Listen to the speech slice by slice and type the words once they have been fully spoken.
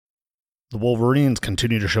The Wolverines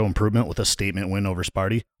continue to show improvement with a statement win over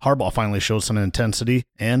Sparty. Harbaugh finally shows some intensity.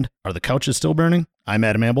 And are the couches still burning? I'm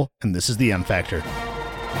Adam Amble, and this is the M Factor.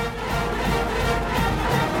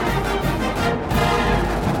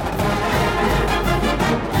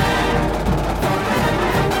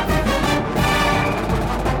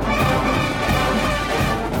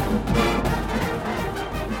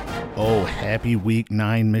 Oh, happy Week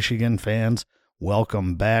 9, Michigan fans.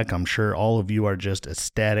 Welcome back. I'm sure all of you are just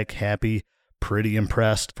ecstatic, happy, pretty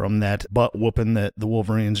impressed from that butt whooping that the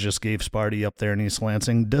Wolverines just gave Sparty up there in East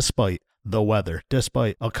Lansing, despite the weather,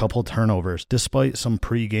 despite a couple turnovers, despite some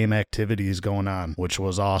pregame activities going on, which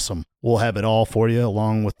was awesome. We'll have it all for you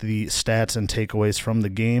along with the stats and takeaways from the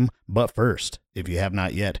game. But first, if you have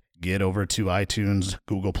not yet, get over to iTunes,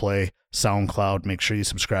 Google Play, SoundCloud. Make sure you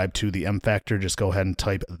subscribe to the M Factor. Just go ahead and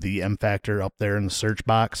type the M Factor up there in the search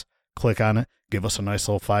box. Click on it. Give us a nice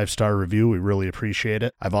little 5-star review. We really appreciate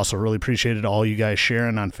it. I've also really appreciated all you guys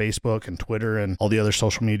sharing on Facebook and Twitter and all the other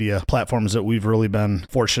social media platforms that we've really been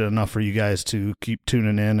fortunate enough for you guys to keep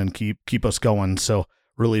tuning in and keep us going. So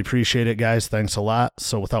really appreciate it, guys. Thanks a lot.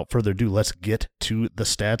 So without further ado, let's get to the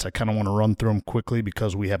stats. I kind of want to run through them quickly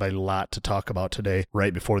because we have a lot to talk about today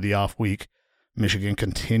right before the off week. Michigan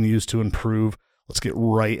continues to improve. Let's get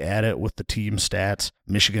right at it with the team stats.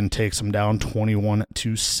 Michigan takes them down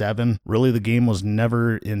 21-7. Really, the game was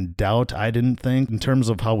never in doubt, I didn't think, in terms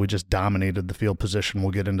of how we just dominated the field position.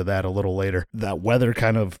 We'll get into that a little later. That weather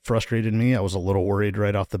kind of frustrated me. I was a little worried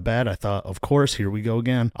right off the bat. I thought, of course, here we go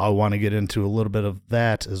again. I want to get into a little bit of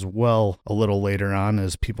that as well a little later on,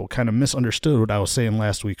 as people kind of misunderstood what I was saying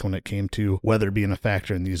last week when it came to weather being a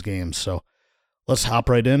factor in these games. So let's hop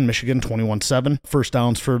right in. Michigan 21-7. First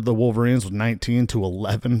downs for the Wolverines was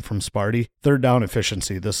 19-11 from Sparty. Third down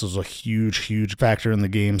efficiency. This was a huge factor in the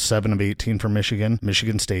game. 7 of 18 for Michigan.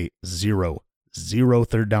 Michigan State, 0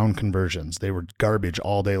 third down conversions. They were garbage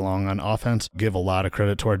all day long on offense. Give a lot of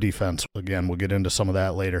credit to our defense. Again, we'll get into some of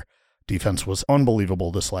that later. Defense was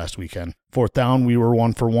unbelievable this last weekend. Fourth down, we were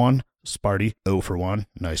 1 for 1. Sparty, 0 for 1.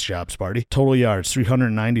 Nice job, Sparty. Total yards,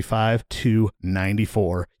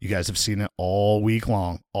 395-94. You guys have seen it all week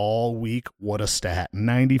long. All week, what a stat.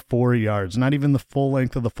 94 yards, not even the full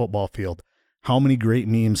length of the football field. How many great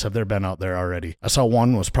memes have there been out there already? I saw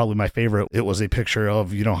one was probably my favorite. It was a picture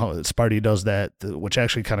of, you know, how Sparty does that, which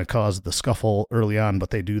actually kind of caused the scuffle early on,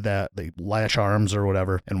 but they do that. They lash arms or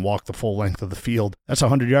whatever and walk the full length of the field. That's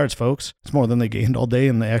 100 yards, folks. It's more than they gained all day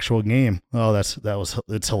in the actual game. Oh,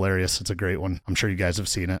 it's hilarious. It's a great one. I'm sure you guys have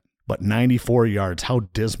seen it. But 94 yards, how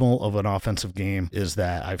dismal of an offensive game is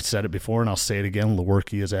that? I've said it before and I'll say it again.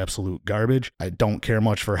 Lewerke is absolute garbage. I don't care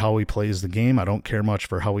much for how he plays the game. I don't care much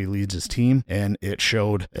for how he leads his team. And it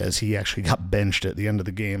showed as he actually got benched at the end of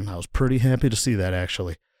the game. I was pretty happy to see that,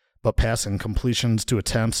 actually. But passing completions to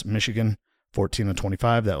attempts, Michigan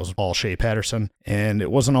 14-25. That was all Shea Patterson. And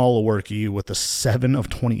it wasn't all Lewerke with the 7 of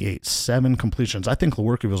 28. 7 completions. I think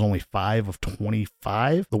Lewerke was only 5 of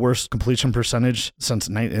 25. The worst completion percentage since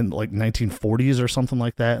in like 1940s or something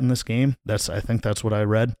like that in this game. I think that's what I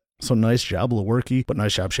read. So nice job, Lewerke, but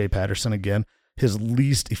nice job, Shea Patterson again. His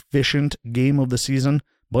least efficient game of the season,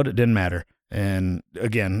 but it didn't matter. And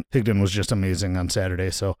again, Higdon was just amazing on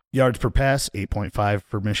Saturday. So yards per pass, 8.5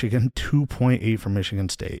 for Michigan, 2.8 for Michigan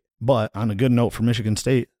State. But on a good note for Michigan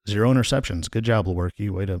State, 0 interceptions. Good job,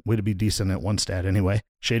 Lewerke. Way to be decent at one stat anyway.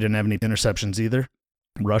 Shea didn't have any interceptions either.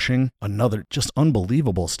 Rushing, another just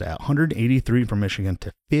unbelievable stat. 183 for Michigan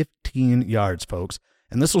to 15 yards, folks.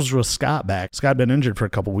 And this was with Scott back. Scott had been injured for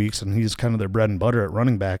a couple weeks, and he's kind of their bread and butter at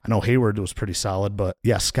running back. I know Hayward was pretty solid, but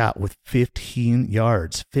yeah, Scott with 15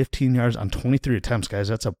 yards. 15 yards on 23 attempts, guys.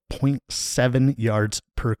 That's a 0.7 yards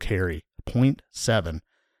per carry. 0.7.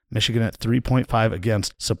 Michigan at 3.5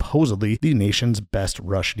 against supposedly the nation's best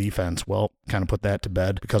rush defense. Well, kind of put that to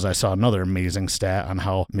bed because I saw another amazing stat on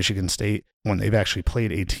how Michigan State, when they've actually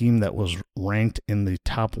played a team that was ranked in the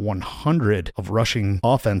top 100 of rushing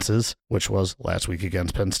offenses, which was last week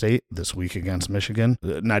against Penn State, this week against Michigan,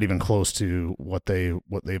 not even close to what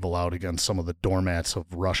they've allowed against some of the doormats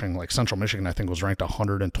of rushing. Like Central Michigan, I think, was ranked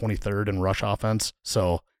 123rd in rush offense.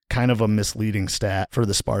 So kind of a misleading stat for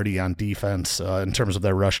the Sparty on defense in terms of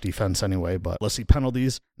their rush defense anyway. But let's see,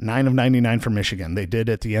 penalties, 9 of 99 for Michigan. They did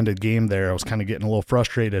at the end of the game there. I was kind of getting a little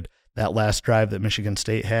frustrated. That last drive that Michigan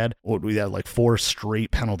State had, we had like 4 straight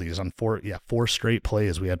penalties on 4 straight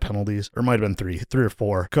plays. We had penalties, or it might have been 3 or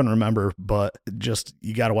 4. Couldn't remember, but just,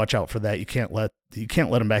 you got to watch out for that. You can't let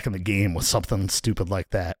them back in the game with something stupid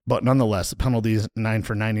like that. But nonetheless, the penalties, 9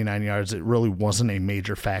 for 99 yards. It really wasn't a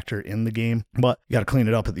major factor in the game, but you got to clean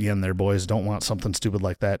it up at the end there, boys. Don't want something stupid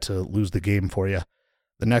like that to lose the game for you.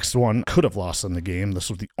 The next one could have lost in the game. This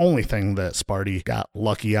was the only thing that Sparty got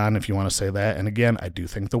lucky on, if you want to say that. And again, I do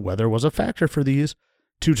think the weather was a factor for these.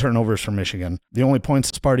 2 turnovers for Michigan. The only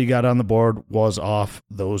points Sparty got on the board was off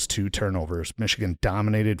those 2 turnovers. Michigan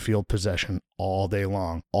dominated field possession all day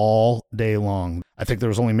long. All day long. I think there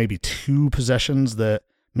was only maybe 2 possessions that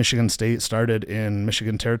Michigan State started in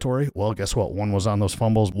Michigan territory. Well, guess what? One was on those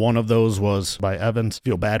fumbles. One of those was by Evans.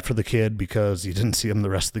 Feel bad for the kid because you didn't see him the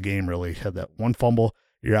rest of the game, really. Had that one fumble.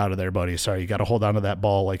 You're out of there, buddy. Sorry, you got to hold on to that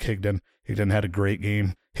ball like Higdon. Higdon had a great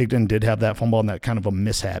game. Higdon did have that fumble and that kind of a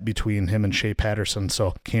mishap between him and Shea Patterson,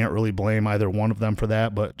 so can't really blame either one of them for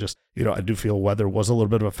that, but just, I do feel weather was a little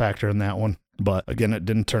bit of a factor in that one. But again, it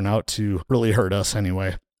didn't turn out to really hurt us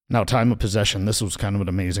anyway. Now, time of possession, this was kind of an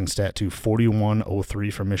amazing stat too.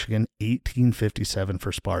 41:03 for Michigan, 18:57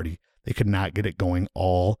 for Sparty. They could not get it going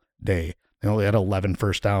all day. They only had 11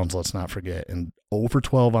 first downs, let's not forget, and 0 for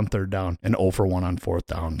 12 on third down and 0 for 1 on fourth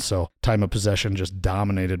down. So time of possession just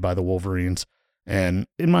dominated by the Wolverines. And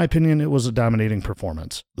in my opinion, it was a dominating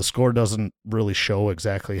performance. The score doesn't really show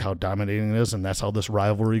exactly how dominating it is, and that's how this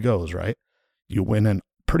rivalry goes, right? You win in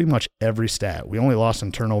pretty much every stat. We only lost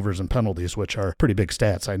in turnovers and penalties, which are pretty big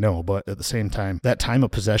stats, I know, but at the same time, that time of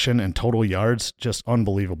possession and total yards, just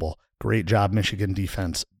unbelievable. Great job, Michigan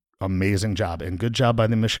defense. Amazing job, and good job by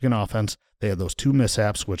the Michigan offense. They had those 2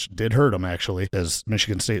 mishaps, which did hurt them, actually, as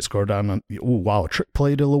Michigan State scored on, a trick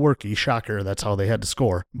play to Lewerke. Shocker, that's how they had to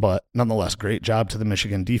score. But nonetheless, great job to the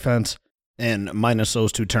Michigan defense. And minus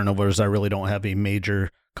those 2 turnovers, I really don't have a major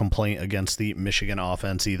complaint against the Michigan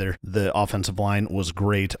offense either. The offensive line was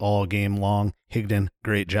great all game long. Higdon,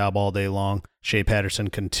 great job all day long. Shea Patterson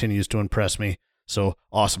continues to impress me. So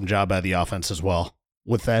awesome job by the offense as well.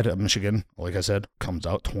 With that, Michigan, like I said, comes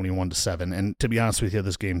out 21-7. And to be honest with you,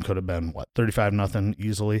 this game could have been, 35-0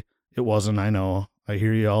 easily. It wasn't, I know. I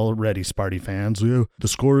hear you already, Sparty fans. Yeah, the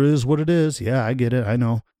score is what it is. Yeah, I get it. I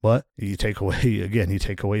know. But you take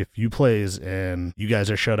away a few plays, and you guys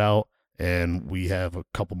are shut out, and we have a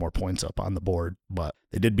couple more points up on the board. But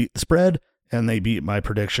they did beat the spread, and they beat my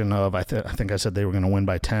prediction of, I think I said they were going to win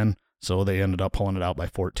by 10. So they ended up pulling it out by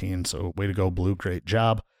 14. So way to go, Blue. Great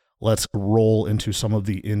job. Let's roll into some of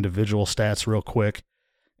the individual stats real quick.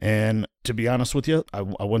 And to be honest with you, I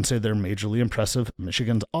wouldn't say they're majorly impressive.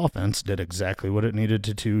 Michigan's offense did exactly what it needed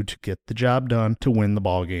to do to get the job done to win the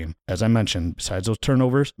ball game. As I mentioned, besides those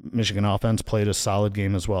turnovers, Michigan offense played a solid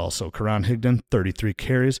game as well. So Karan Higdon, 33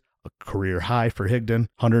 carries, a career high for Higdon,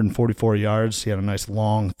 144 yards. He had a nice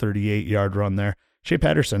long 38-yard run there. Shea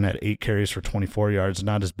Patterson had 8 carries for 24 yards.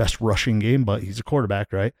 Not his best rushing game, but he's a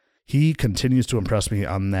quarterback, right? He continues to impress me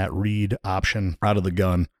on that read option out of the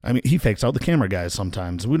gun. I mean, he fakes out the camera guys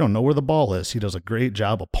sometimes. We don't know where the ball is. He does a great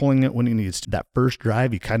job of pulling it when he needs to. That first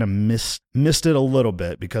drive, he kind of missed it a little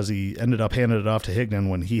bit because he ended up handing it off to Higdon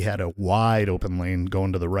when he had a wide open lane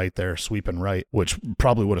going to the right there, sweeping right, which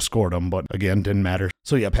probably would have scored him, but again, didn't matter.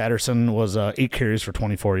 So yeah, Patterson was 8 carries for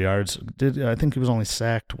 24 yards. I think he was only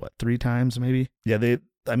sacked, 3 times maybe? Yeah, they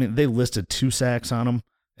listed 2 sacks on him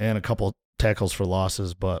and a couple tackles for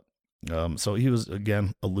losses, but so he was,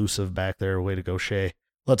 again, elusive back there. Way to go, Shea.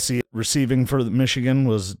 Let's see. Receiving for Michigan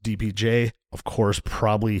was DPJ. Of course,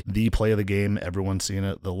 probably the play of the game. Everyone's seen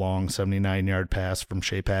it. The long 79-yard pass from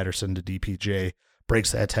Shea Patterson to DPJ.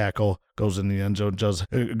 Breaks that tackle, goes in the end zone, does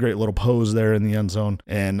a great little pose there in the end zone,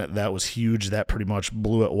 and that was huge. That pretty much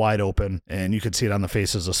blew it wide open, and you could see it on the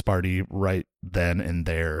faces of Sparty right then and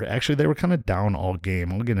there. Actually, they were kind of down all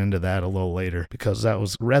game. We'll get into that a little later because that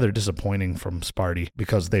was rather disappointing from Sparty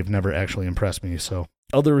because they've never actually impressed me. So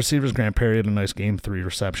other receivers, Grant Perry had a nice game, 3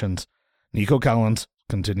 receptions. Nico Collins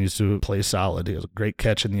continues to play solid. He has a great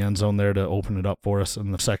catch in the end zone there to open it up for us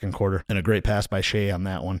in the second quarter, and a great pass by Shea on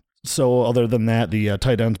that one. So other than that, the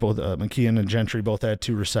tight ends, both McKeon and Gentry both had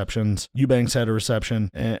 2 receptions. Eubanks had a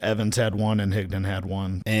reception, Evans had 1, and Higdon had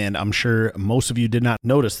 1. And I'm sure most of you did not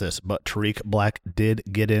notice this, but Tariq Black did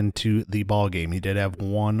get into the ball game. He did have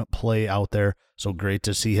 1 play out there, so great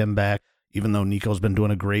to see him back. Even though Nico's been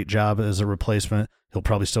doing a great job as a replacement, he'll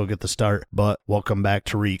probably still get the start, but welcome back,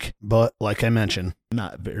 Tariq. But like I mentioned,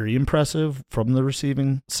 not very impressive from the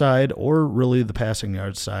receiving side or really the passing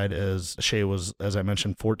yards side, as Shea was, as I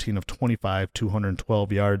mentioned, 14 of 25,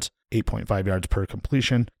 212 yards, 8.5 yards per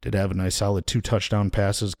completion. Did have a nice solid 2 touchdown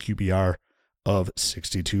passes, QBR of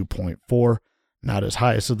 62.4. Not his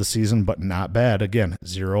highest of the season, but not bad. Again,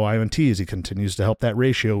 0 INTs. He continues to help that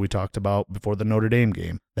ratio we talked about before the Notre Dame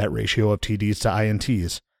game. That ratio of TDs to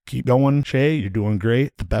INTs. keep going, Shea. You're doing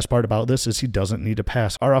great. The best part about this is he doesn't need to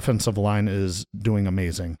pass. Our offensive line is doing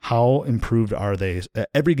amazing. How improved are they?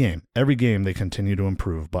 Every game they continue to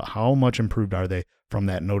improve, but how much improved are they from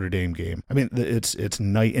that Notre Dame game? I mean, it's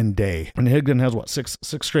night and day. And Higdon has, six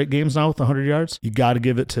straight games now with 100 yards? You got to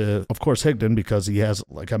give it to, of course, Higdon, because he has,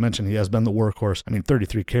 like I mentioned, he has been the workhorse. I mean,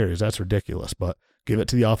 33 carries, that's ridiculous, but give it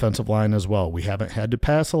to the offensive line as well. We haven't had to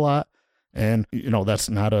pass a lot. And, that's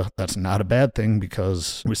not a bad thing,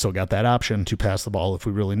 because we still got that option to pass the ball if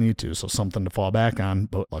we really need to. So something to fall back on,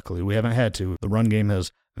 but luckily we haven't had to. The run game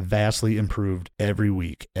has vastly improved every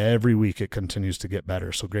week. Every week it continues to get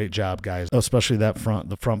better. So great job, guys. Especially the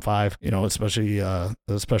front five, especially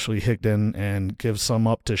Higdon, and give some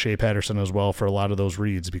up to Shea Patterson as well for a lot of those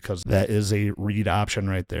reads, because that is a read option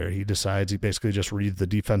right there. He basically just reads the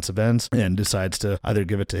defensive ends and decides to either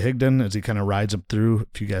give it to Higdon as he kind of rides him through,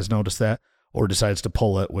 if you guys notice that, or decides to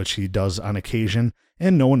pull it, which he does on occasion,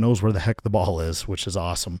 and no one knows where the heck the ball is, which is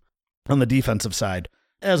awesome. On the defensive side,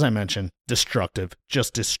 as I mentioned, destructive.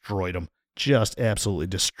 Just destroyed them. Just absolutely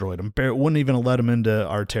destroyed them. Barrett wouldn't even have let him into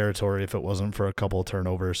our territory if it wasn't for a couple of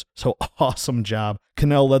turnovers. So awesome job.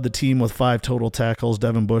 Cannell led the team with 5 total tackles.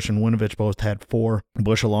 Devin Bush and Winovich both had 4.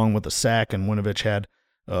 Bush along with a sack, and Winovich had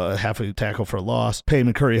half a tackle for a loss. Payne,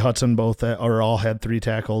 McCurry, Hudson all had 3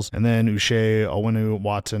 tackles. And then Uche, Owenu,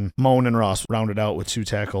 Watson, Moan, and Ross rounded out with 2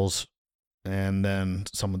 tackles. And then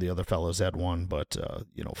some of the other fellows had 1, but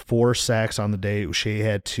 4 sacks on the day. Uche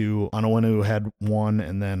had 2, Onowenu had 1,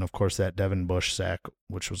 and then of course that Devin Bush sack,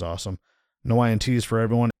 which was awesome. No INTs for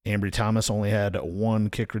everyone. Ambry Thomas only had 1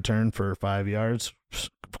 kick return for 5 yards,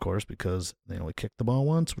 of course, because they only kicked the ball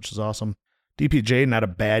once, which is awesome. DPJ, not a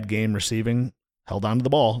bad game receiving, held on to the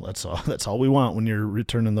ball. That's all we want when you're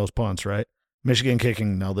returning those punts, right? Michigan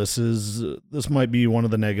kicking. Now this might be one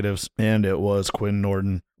of the negatives, and it was Quinn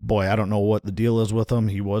Norton. Boy, I don't know what the deal is with him.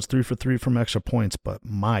 He was 3 for 3 from extra points, but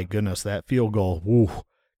my goodness, that field goal,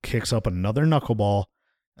 kicks up another knuckleball.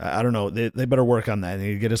 I don't know. They better work on that. They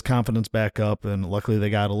need to get his confidence back up, and luckily they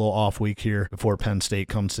got a little off week here before Penn State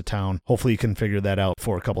comes to town. Hopefully you can figure that out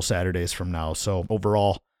for a couple Saturdays from now. So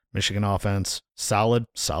overall, Michigan offense, solid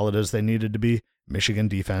as they needed to be. Michigan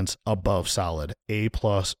defense, above solid. A+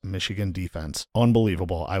 Michigan defense.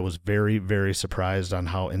 Unbelievable. I was very, very surprised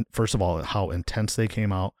on first of all, how intense they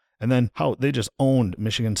came out, and then how they just owned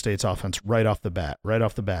Michigan State's offense right off the bat.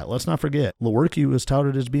 Let's not forget, Lewerke was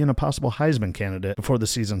touted as being a possible Heisman candidate before the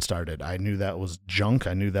season started. I knew that was junk.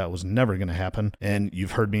 I knew that was never going to happen, and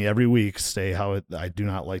you've heard me every week say how I do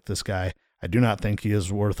not like this guy. I do not think he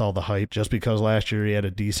is worth all the hype. Just because last year he had a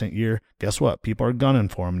decent year, guess what? People are gunning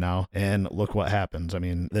for him now, and look what happens. I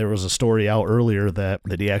mean, there was a story out earlier that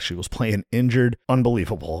he actually was playing injured.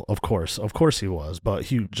 Unbelievable, of course he was, but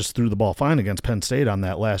he just threw the ball fine against Penn State on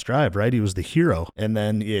that last drive, right? He was the hero, and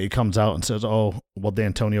then he comes out and says,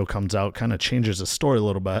 D'Antonio comes out, kind of changes the story a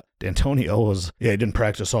little bit. D'Antonio he didn't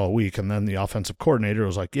practice all week, and then the offensive coordinator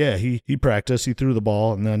was like, he practiced, he threw the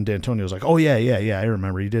ball, and then D'Antonio was like, I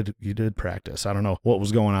remember, you did practice. I don't know what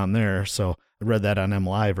was going on there. So I read that on M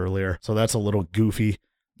Live earlier. So that's a little goofy,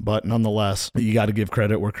 but nonetheless, you got to give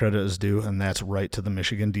credit where credit is due, and that's right to the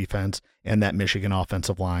Michigan defense and that Michigan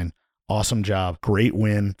offensive line. Awesome job. Great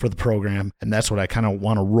win for the program, and that's what I kind of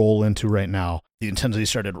want to roll into right now. The intensity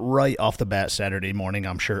started right off the bat Saturday morning.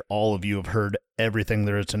 I'm sure all of you have heard everything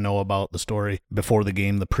there is to know about the story before the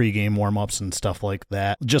game, the pregame warm-ups and stuff like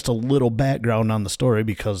that. Just a little background on the story,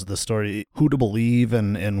 because the story, who to believe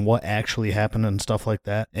and what actually happened and stuff like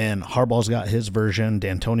that. And Harbaugh's got his version.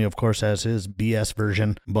 D'Antonio, of course, has his BS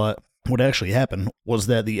version, but what actually happened was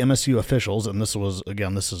that the MSU officials, and this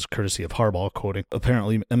is courtesy of Harbaugh quoting,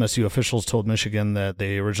 apparently MSU officials told Michigan that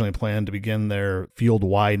they originally planned to begin their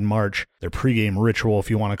field-wide march, their pregame ritual, if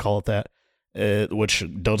you want to call it that, which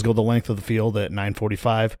does go the length of the field at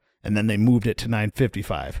 9:45, and then they moved it to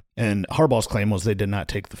 9:55. And Harbaugh's claim was they did not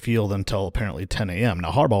take the field until apparently 10 a.m.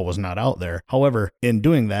 Now, Harbaugh was not out there. However, in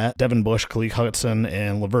doing that, Devin Bush, Khalil Hudson,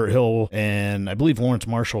 and Lavert Hill, and I believe Lawrence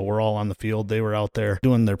Marshall were all on the field. They were out there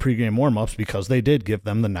doing their pregame warm-ups because they did give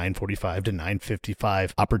them the 9:45 to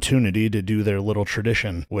 9:55 opportunity to do their little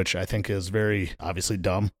tradition, which I think is very obviously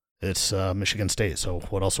dumb. It's Michigan State, so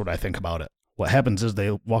what else would I think about it? What happens is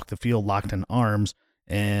they walk the field locked in arms,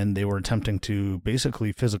 and they were attempting to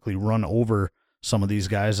basically physically run over some of these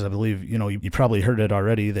guys. I believe, you probably heard it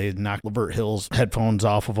already. They knocked Lavert Hill's headphones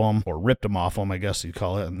off of him, or ripped them off him, I guess you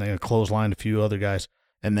call it, and they clotheslined a few other guys.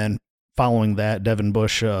 And then Following that, Devin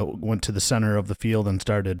Bush went to the center of the field and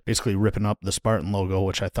started basically ripping up the Spartan logo,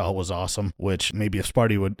 which I thought was awesome, which maybe if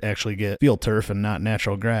Sparty would actually get field turf and not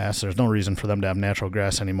natural grass, there's no reason for them to have natural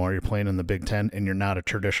grass anymore. You're playing in the Big Ten and you're not a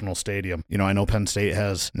traditional stadium. I know Penn State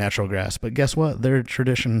has natural grass, but guess what? They're a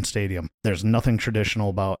tradition stadium. There's nothing traditional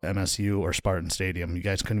about MSU or Spartan Stadium. You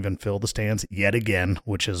guys couldn't even fill the stands yet again,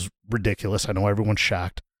 which is ridiculous. I know everyone's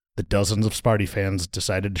shocked. The dozens of Sparty fans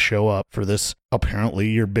decided to show up for this, apparently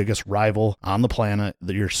your biggest rival on the planet,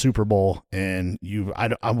 your Super Bowl, and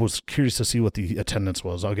I was curious to see what the attendance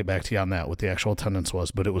was. I'll get back to you on that, what the actual attendance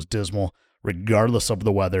was, but it was dismal. Regardless of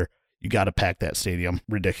the weather, you got to pack that stadium.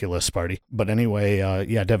 Ridiculous, Sparty. But anyway,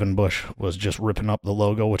 Devin Bush was just ripping up the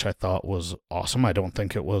logo, which I thought was awesome. I don't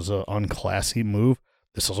think it was an unclassy move.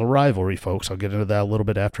 This is a rivalry, folks. I'll get into that a little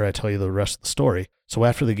bit after I tell you the rest of the story. So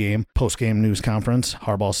after the game, post-game news conference,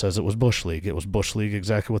 Harbaugh says it was Bush League. It was Bush League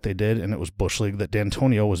exactly what they did, and it was Bush League that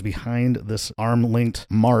D'Antonio was behind this arm-linked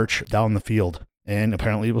march down the field. And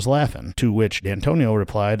apparently he was laughing, to which D'Antonio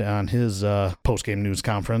replied on his post-game news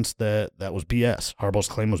conference that was BS. Harbaugh's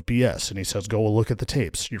claim was BS, and he says, go look at the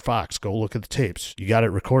tapes. Your Fox, go look at the tapes. You got it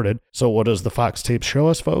recorded. So what does the Fox tapes show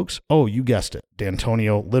us, folks? Oh, you guessed it.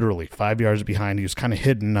 D'Antonio literally 5 yards behind. He was kind of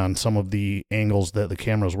hidden on some of the angles that the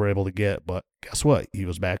cameras were able to get, but guess what? He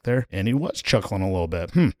was back there, and he was chuckling a little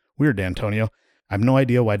bit. Weird, D'Antonio. I have no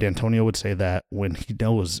idea why D'Antonio would say that when he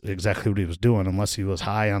knows exactly what he was doing, unless he was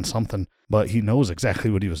high on something, but he knows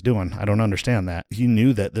exactly what he was doing. I don't understand that. He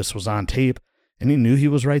knew that this was on tape, and he knew he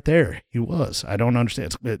was right there. He was. I don't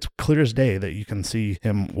understand. It's clear as day that you can see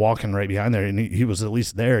him walking right behind there, and he was at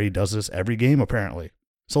least there. He does this every game, apparently.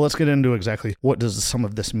 So let's get into exactly what does some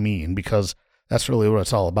of this mean, because that's really what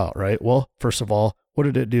it's all about, right? Well, first of all, what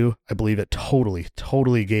did it do? I believe it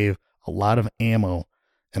totally gave a lot of ammo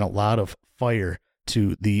and a lot of fire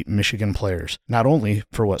to the Michigan players, not only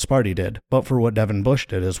for what Sparty did, but for what Devin Bush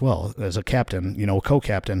did as well. As a captain,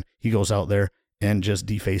 co-captain, he goes out there and just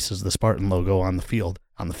defaces the Spartan logo on the field,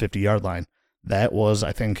 on the 50-yard line. That was,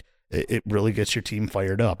 I think, it really gets your team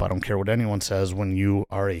fired up. I don't care what anyone says when you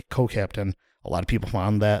are a co-captain. A lot of people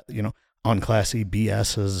found that, unclassy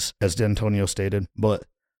BS, as D'Antonio stated, but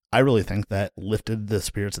I really think that lifted the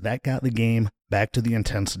spirits. That got the game back to the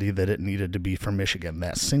intensity that it needed to be for Michigan.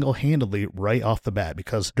 That single-handedly right off the bat,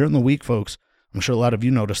 because during the week, folks, I'm sure a lot of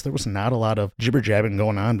you noticed there was not a lot of jibber-jabbing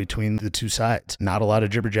going on between the two sides. Not a lot of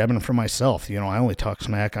jibber-jabbing for myself. I only talk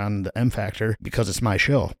smack on the M Factor because it's my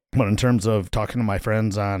show. But in terms of talking to my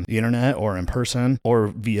friends on the internet or in person or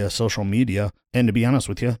via social media, and to be honest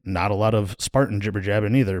with you, not a lot of Spartan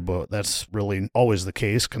jibber-jabbing either, but that's really always the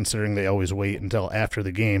case considering they always wait until after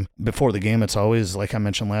the game. Before the game, it's always, like I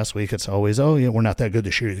mentioned last week, it's always, oh yeah, we're not that good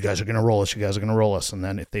this year. You guys are going to roll us. You guys are going to roll us. And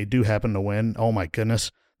then if they do happen to win, oh my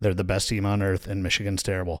goodness, they're the best team on earth, and Michigan's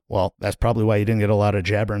terrible. Well, that's probably why you didn't get a lot of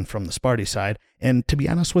jabbering from the Sparty side. And to be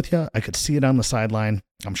honest with you, I could see it on the sideline.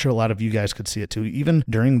 I'm sure a lot of you guys could see it too. Even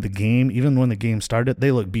during the game, even when the game started, they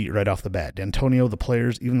looked beat right off the bat. D'Antonio, the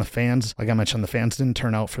players, even the fans, like I mentioned, the fans didn't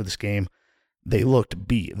turn out for this game. They looked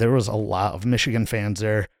beat. There was a lot of Michigan fans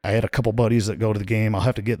there. I had a couple buddies that go to the game. I'll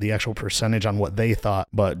have to get the actual percentage on what they thought,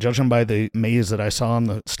 but judging by the maze that I saw in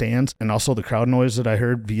the stands and also the crowd noise that I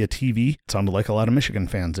heard via TV, it sounded like a lot of Michigan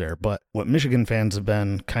fans there. But what Michigan fans have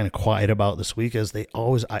been kind of quiet about this week is I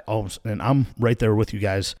always, and I'm right there with you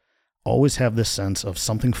guys, always have this sense of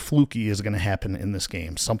something fluky is going to happen in this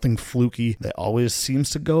game. Something fluky that always seems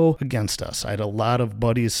to go against us. I had a lot of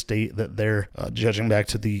buddies state that they're, judging back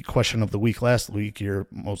to the question of the week last week, your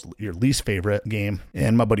least favorite game,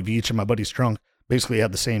 and my buddy Beach and my buddy Strunk basically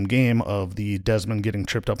had the same game of the Desmond getting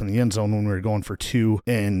tripped up in the end zone when we were going for two,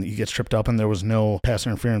 and he gets tripped up and there was no pass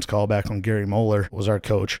interference call back when Gary Moeller was our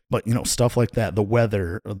coach. But, stuff like that, the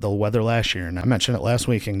weather last year, and I mentioned it last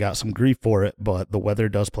week and got some grief for it, but the weather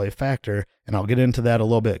does play a factor, and I'll get into that a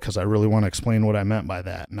little bit because I really want to explain what I meant by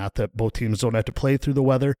that. Not that both teams don't have to play through the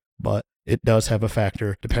weather, but it does have a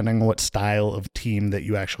factor depending on what style of team that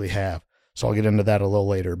you actually have. So I'll get into that a little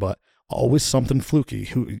later, but always something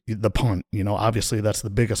fluky. The punt, obviously that's the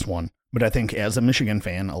biggest one. But I think as a Michigan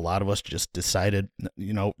fan, a lot of us just decided,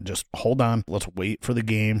 just hold on. Let's wait for the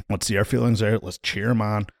game. Let's see our feelings there. Let's cheer them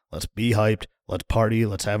on. Let's be hyped. Let's party.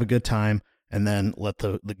 Let's have a good time. And then let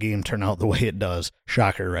the game turn out the way it does.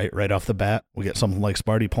 Shocker, right? Right off the bat, we get something like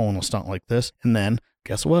Sparty pulling a stunt like this. And then,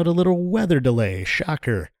 guess what? A little weather delay.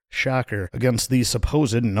 Shocker. shocker, against the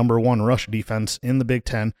supposed number one rush defense in the Big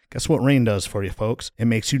Ten. Guess what rain does for you, folks? It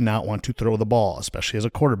makes you not want to throw the ball, especially as a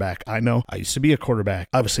quarterback. I know, I used to be a quarterback.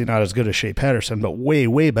 Obviously not as good as Shea Patterson, but way,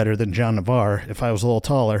 way better than John Navarre. If I was a little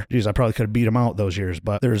taller, geez, I probably could have beat him out those years,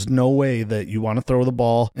 but there's no way that you want to throw the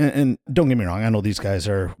ball. And don't get me wrong, I know these guys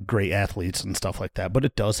are great athletes and stuff like that, but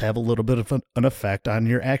it does have a little bit of an effect on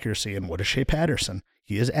your accuracy. And what is Shea Patterson?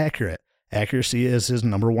 He is accurate. Accuracy is his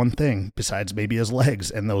number one thing, besides maybe his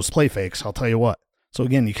legs and those play fakes, I'll tell you what. So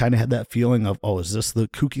again, you kind of had that feeling of, oh, is this the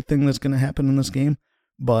kooky thing that's going to happen in this game?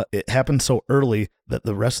 But it happened so early that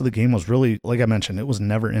the rest of the game was really, like I mentioned, it was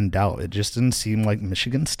never in doubt. It just didn't seem like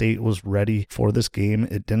Michigan State was ready for this game.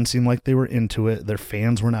 It didn't seem like they were into it. Their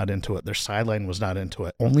fans were not into it. Their sideline was not into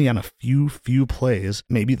it. Only on a few plays,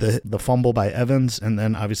 maybe the fumble by Evans, and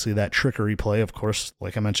then obviously that trickery play. Of course,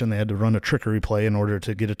 like I mentioned, they had to run a trickery play in order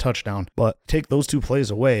to get a touchdown. But take those 2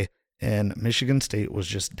 plays away, and Michigan State was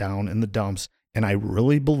just down in the dumps. And I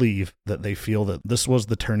really believe that they feel that this was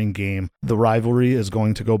the turning game. The rivalry is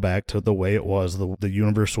going to go back to the way it was. The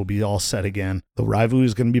universe will be all set again. The rivalry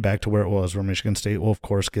is going to be back to where it was, where Michigan State will, of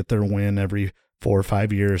course, get their win every 4 or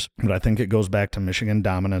 5 years. But I think it goes back to Michigan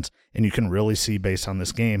dominance, and you can really see based on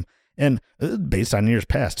this game. And based on years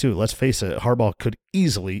past, too. Let's face it, Harbaugh could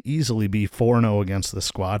easily be 4-0 against this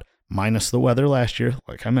squad, minus the weather last year,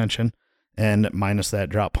 like I mentioned, and minus that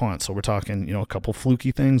drop punt. So we're talking, a couple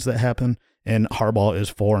fluky things that happen. And Harbaugh is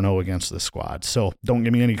 4-0 against this squad. So don't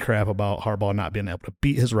give me any crap about Harbaugh not being able to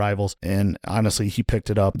beat his rivals. And honestly, he picked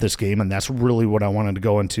it up this game. And that's really what I wanted to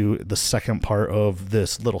go into, the second part of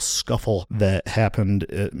this little scuffle that happened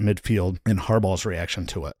at midfield and Harbaugh's reaction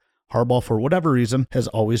to it. Harbaugh, for whatever reason, has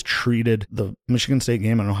always treated the Michigan State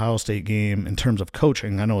game and Ohio State game in terms of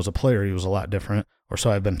coaching. I know as a player, he was a lot different, or so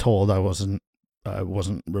I've been told. I wasn't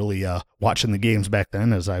really watching the games back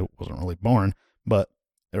then, as I wasn't really born,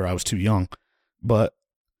 or I was too young. But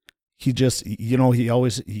he just, he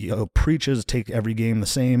always preaches, take every game the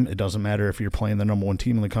same. It doesn't matter if you're playing the number one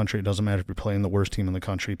team in the country. It doesn't matter if you're playing the worst team in the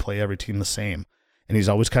country. Play every team the same. And he's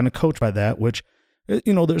always kind of coached by that, which,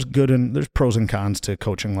 there's there's pros and cons to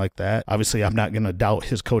coaching like that. Obviously, I'm not going to doubt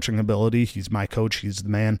his coaching ability. He's my coach. He's the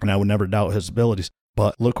man. And I would never doubt his abilities.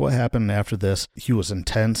 But look what happened after this. He was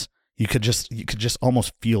intense. You could just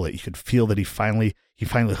almost feel it. You could feel that he finally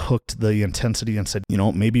hooked the intensity and said,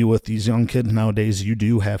 maybe with these young kids nowadays, you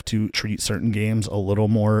do have to treat certain games a little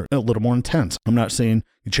more intense. I'm not saying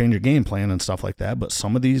you change your game plan and stuff like that, but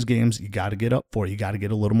some of these games you got to get up for. You got to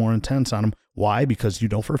get a little more intense on them. Why? Because you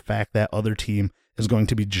know for a fact that other team is going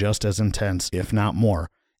to be just as intense, if not more.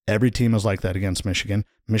 Every team is like that against Michigan.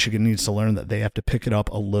 Michigan needs to learn that they have to pick it up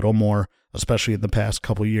a little more, especially in the past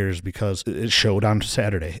couple years, because it showed on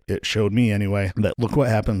Saturday. It showed me anyway that look what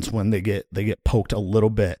happens when they get poked a little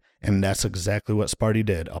bit, and that's exactly what Sparty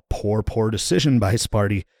did. A poor decision by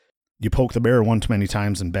Sparty. You poke the bear one too many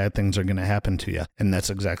times and bad things are going to happen to you, and that's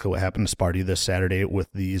exactly what happened to Sparty this Saturday with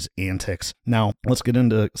these antics. Now, let's get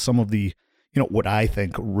into some of the what I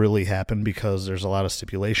think really happened, because there's a lot of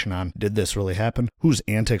stipulation on, did this really happen? Whose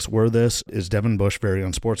antics were this? Is Devin Bush very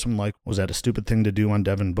unsportsmanlike? Was that a stupid thing to do on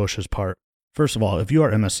Devin Bush's part? First of all, if you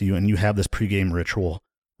are MSU and you have this pregame ritual,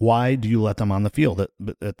 why do you let them on the field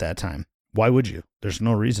at that time? Why would you? There's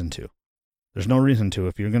no reason to. There's no reason to.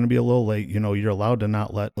 If you're going to be a little late, you're allowed to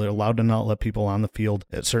not let people on the field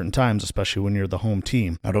at certain times, especially when you're the home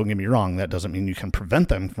team. Now, don't get me wrong. That doesn't mean you can prevent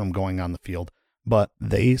them from going on the field. But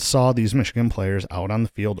they saw these Michigan players out on the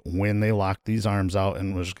field when they locked these arms out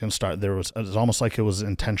and was going to start. It was almost like it was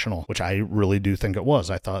intentional, which I really do think it was.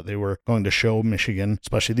 I thought they were going to show Michigan,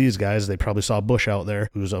 especially these guys. They probably saw Bush out there,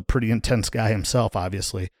 who's a pretty intense guy himself,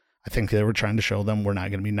 obviously. I think they were trying to show them we're not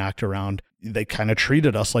going to be knocked around. They kind of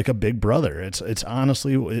treated us like a big brother. It's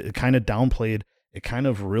honestly, it kind of downplayed. It kind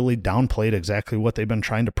of really downplayed exactly what they've been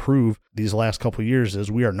trying to prove these last couple of years,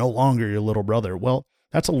 is we are no longer your little brother. Well,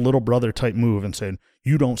 that's a little brother type move, and saying,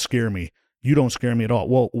 you don't scare me. You don't scare me at all.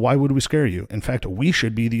 Well, why would we scare you? In fact, we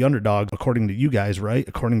should be the underdog, according to you guys, right?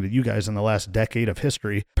 According to you guys in the last decade of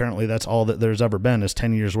history. Apparently, that's all that there's ever been, is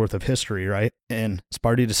 10 years worth of history, right? And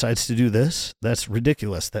Sparty decides to do this. That's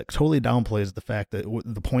ridiculous. That totally downplays the fact that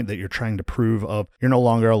the point that you're trying to prove of you're no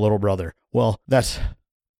longer a little brother. Well, that's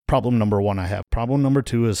problem number one I have. Problem number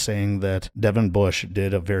two is saying that Devin Bush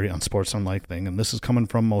did a very unsportsmanlike thing, and this is coming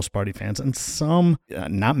from most Sparty fans, and some,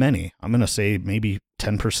 not many, I'm going to say maybe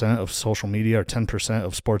 10% of social media or 10%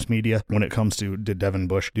 of sports media when it comes to, did Devin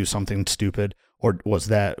Bush do something stupid, or was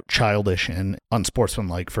that childish and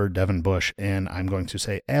unsportsmanlike for Devin Bush? And I'm going to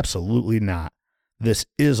say absolutely not. This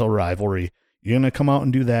is a rivalry. You're going to come out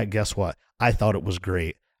and do that, guess what? I thought it was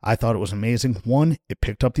great. I thought it was amazing. One, it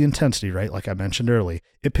picked up the intensity, right? Like I mentioned earlier,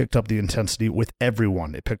 it picked up the intensity with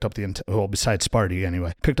everyone. It picked up besides Sparty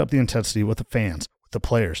anyway, picked up the intensity with the fans, with the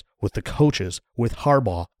players, with the coaches, with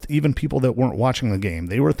Harbaugh, even people that weren't watching the game.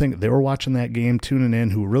 They were watching that game, tuning in,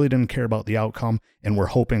 who really didn't care about the outcome and were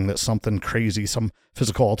hoping that something crazy, some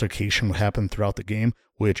physical altercation would happen throughout the game,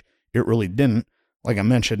 which it really didn't. Like I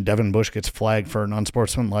mentioned, Devin Bush gets flagged for an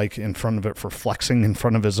unsportsmanlike in front of it for flexing in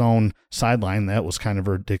front of his own sideline. That was kind of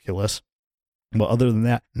ridiculous. But other than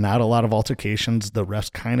that, not a lot of altercations. The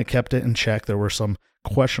refs kind of kept it in check. There were some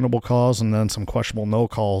questionable calls and then some questionable no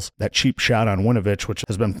calls. That cheap shot on Winovich, which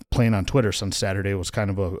has been playing on Twitter since Saturday, was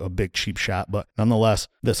kind of a big cheap shot. But nonetheless,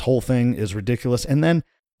 this whole thing is ridiculous. And then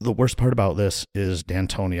the worst part about this is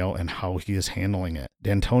D'Antonio and how he is handling it.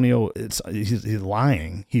 D'Antonio, he's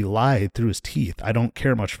lying. He lied through his teeth. I don't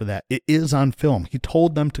care much for that. It is on film. He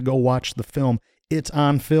told them to go watch the film. It's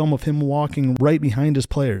on film of him walking right behind his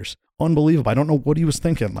players. Unbelievable. I don't know what he was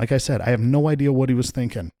thinking. Like I said, I have no idea what he was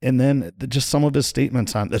thinking. And then just some of his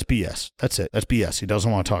statements on, that's BS. That's it. That's BS. He doesn't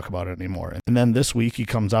want to talk about it anymore. And then this week he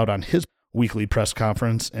comes out on his weekly press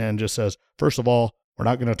conference and just says, first of all, we're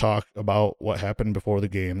not going to talk about what happened before the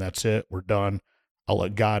game. That's it. We're done. I'll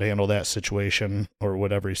let God handle that situation, or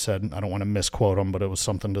whatever he said. I don't want to misquote him, but it was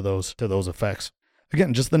something to those effects.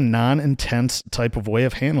 Again, just the non-intense type of way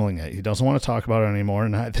of handling it. He doesn't want to talk about it anymore,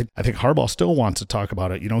 and I think Harbaugh still wants to talk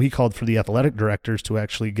about it. You know, he called for the athletic directors to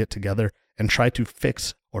actually get together and try to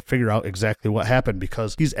fix or figure out exactly what happened,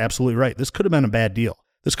 because he's absolutely right. This could have been a bad deal.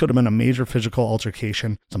 This could have been a major physical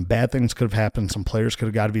altercation. Some bad things could have happened. Some players could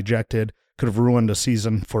have got ejected. Could have ruined a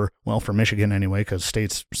season for Michigan anyway, because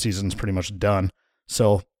State's season's pretty much done.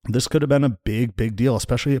 So this could have been a big, big deal,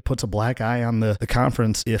 especially it puts a black eye on the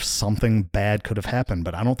conference if something bad could have happened.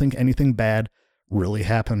 But I don't think anything bad really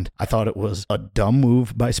happened. I thought it was a dumb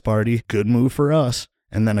move by Sparty, good move for us,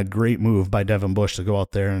 and then a great move by Devin Bush to go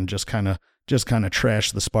out there and just kind of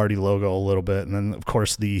trash the Sparty logo a little bit. And then, of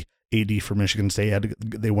course, the AD for Michigan State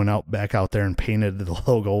they went back out there and painted the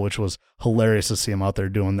logo, which was hilarious to see him out there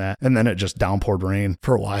doing that. And then it just downpoured rain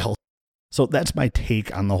for a while. So that's my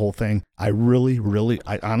take on the whole thing. I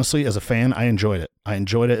honestly, as a fan, I enjoyed it. I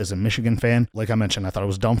enjoyed it as a Michigan fan. Like I mentioned, I thought it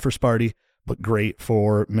was dumb for Sparty, but great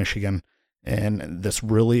for Michigan. And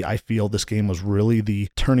I feel this game was really the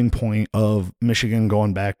turning point of Michigan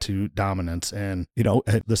going back to dominance. And, you know,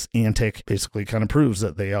 this antic basically kind of proves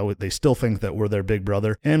that they still think that we're their big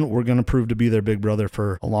brother, and we're going to prove to be their big brother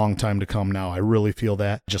for a long time to come now. I really feel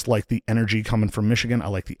that. Just like the energy coming from Michigan, I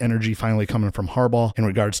like the energy finally coming from Harbaugh in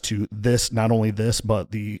regards to this, not only this, but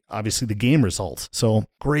obviously the game results. So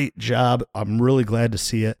great job. I'm really glad to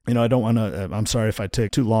see it. You know, I'm sorry if I take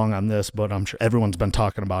too long on this, but I'm sure everyone's been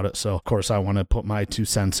talking about it. So of course I want to put my 2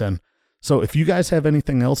 cents in. So if you guys have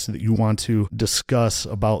anything else that you want to discuss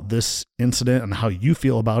about this incident and how you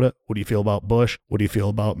feel about it, what do you feel about Bush? What do you feel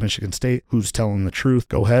about Michigan State? Who's telling the truth?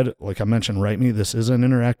 Go ahead. Like I mentioned, write me. This is an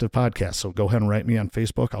interactive podcast, so go ahead and write me on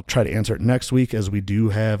Facebook. I'll try to answer it next week, as we do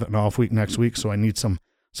have an off week next week. So I need some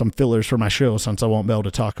fillers for my show, since I won't be able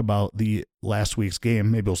to talk about the last week's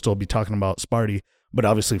game. Maybe we'll still be talking about Sparty, but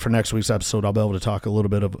obviously for next week's episode, I'll be able to talk a little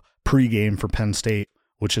bit of pregame for Penn State,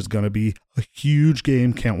 which is going to be a huge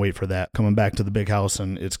game. Can't wait for that. Coming back to the big house,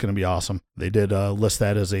 and it's going to be awesome. They did list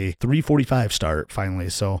that as a 3:45 start finally,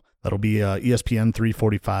 so that'll be ESPN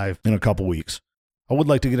 3:45 in a couple weeks. I would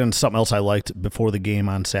like to get into something else I liked before the game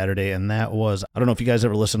on Saturday, and that was, I don't know if you guys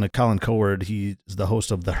ever listened to Colin Cowherd. He's the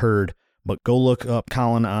host of The Herd, but go look up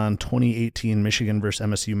Colin on 2018 Michigan versus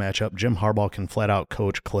MSU matchup. Jim Harbaugh can flat out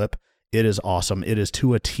coach clip. It is awesome. It is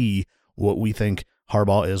to a T what we think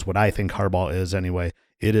Harbaugh is, what I think Harbaugh is anyway.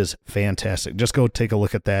 It is fantastic. Just go take a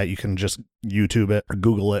look at that. You can just YouTube it or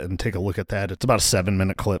Google it and take a look at that. It's about a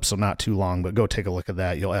 7-minute clip, so not too long, but go take a look at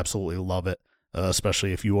that. You'll absolutely love it,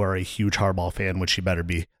 especially if you are a huge Harbaugh fan, which you better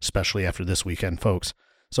be, especially after this weekend, folks.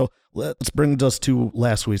 So let's bring us to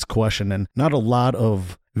last week's question, and not a lot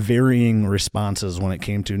of varying responses when it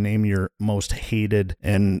came to name your most hated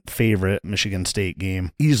and favorite Michigan State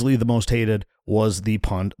game. Easily the most hated was the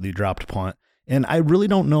dropped punt. And I really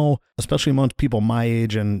don't know, especially amongst people my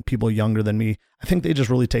age and people younger than me, I think they just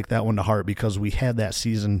really take that one to heart, because we had that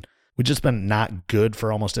season. We've just been not good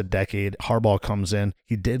for almost a decade. Harbaugh comes in.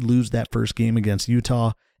 He did lose that first game against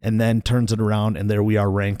Utah and then turns it around, and there we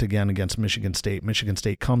are ranked again against Michigan State. Michigan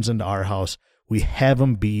State comes into our house. We have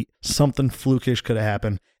them beat. Something flukish could have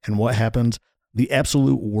happened. And what happens? The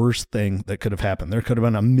absolute worst thing that could have happened. There could have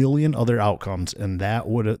been a million other outcomes, and that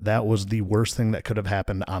was the worst thing that could have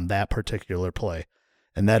happened on that particular play.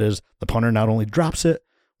 And that is, the punter not only drops it,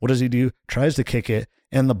 what does he do? Tries to kick it,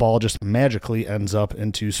 and the ball just magically ends up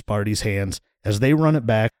into Sparty's hands. As they run it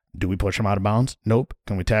back, do we push him out of bounds? Nope.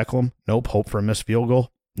 Can we tackle him? Nope. Hope for a missed field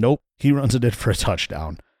goal? Nope. He runs it in for a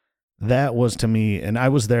touchdown. That was, to me, and I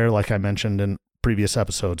was there, like I mentioned in previous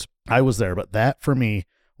episodes, I was there, but that for me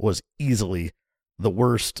was easily the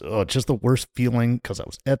worst, just the worst feeling, because I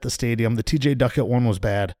was at the stadium. The TJ Duckett one was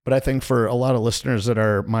bad, but I think for a lot of listeners that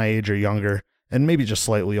are my age or younger, and maybe just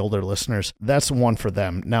slightly older listeners, that's one for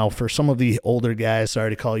them. Now, for some of the older guys,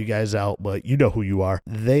 sorry to call you guys out, but you know who you are.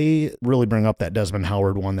 They really bring up that Desmond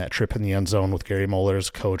Howard one, that trip in the end zone with Gary Moeller as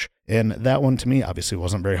coach. And that one to me obviously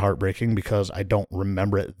wasn't very heartbreaking because I don't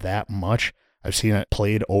remember it that much. I've seen it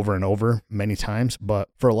played over and over many times, but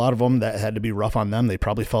for a lot of them, that had to be rough on them. They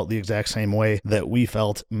probably felt the exact same way that we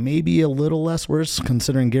felt, maybe a little less worse,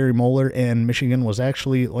 considering Gary Moeller and Michigan was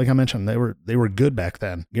actually, like I mentioned, they were good back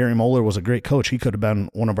then. Gary Moeller was a great coach. He could have been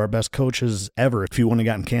one of our best coaches ever if he wouldn't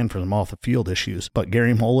have gotten canned for them off the field issues. But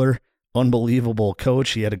Gary Moeller, unbelievable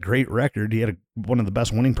coach. He had a great record. He had one of the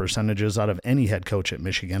best winning percentages out of any head coach at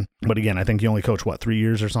Michigan. But again, I think he only coached, 3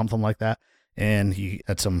 years or something like that. And he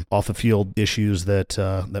had some off-the-field issues that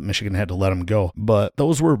Michigan had to let him go. But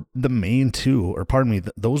those were the main two, or pardon me,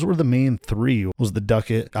 those were the main three. Was the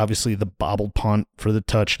Duckett, obviously the bobbled punt for the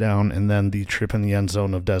touchdown, and then the trip in the end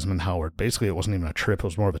zone of Desmond Howard. Basically, it wasn't even a trip, it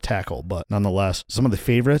was more of a tackle. But nonetheless, some of the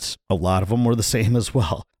favorites, a lot of them were the same as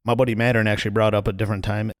well. My buddy Mattern actually brought up a different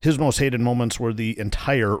time. His most hated moments were the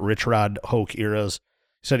entire Rich Rod Hoke eras.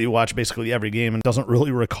 He said he watched basically every game and doesn't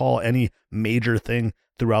really recall any major thing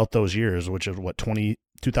throughout those years, which is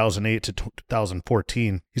 2008 to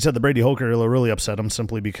 2014. He said the Brady Hoke era really upset him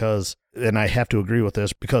simply because, and I have to agree with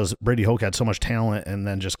this, because Brady Hoke had so much talent and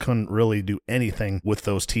then just couldn't really do anything with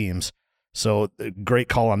those teams. So great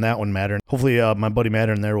call on that one, Mattern. Hopefully my buddy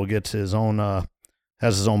Mattern there will get his own,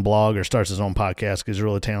 has his own blog or starts his own podcast, because he's a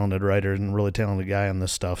really talented writer and a really talented guy on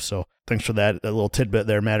this stuff. So thanks for that, a little tidbit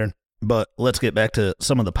there, Mattern. But let's get back to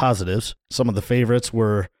some of the positives. Some of the favorites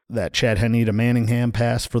were that Chad Henne to Manningham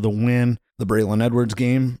pass for the win, the Braylon Edwards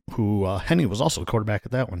game, who Henne was also the quarterback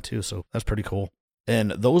at that one too, so that's pretty cool.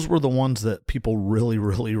 And those were the ones that people really,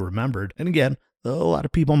 really remembered. And again, a lot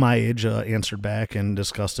of people my age answered back and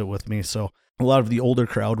discussed it with me, so a lot of the older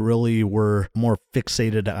crowd really were more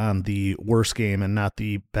fixated on the worst game and not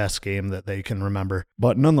the best game that they can remember.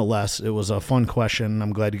 But nonetheless, it was a fun question.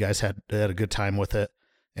 I'm glad you guys had a good time with it.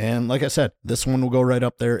 And like I said, this one will go right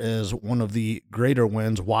up there as one of the greater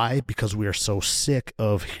wins. Why? Because we are so sick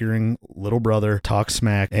of hearing little brother talk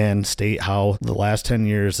smack and state how the last 10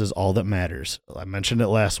 years is all that matters. I mentioned it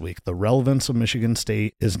last week. The relevance of Michigan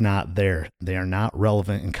State is not there. They are not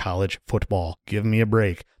relevant in college football. Give me a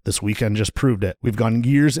break. This weekend just proved it. We've gone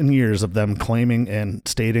years and years of them claiming and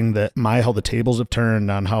stating that how the tables have turned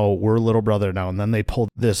on how we're little brother now. And then they pulled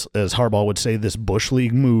this, as Harbaugh would say, this Bush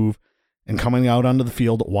League move, and coming out onto the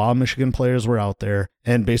field while Michigan players were out there.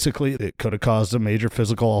 And basically, it could have caused a major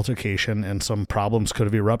physical altercation, and some problems could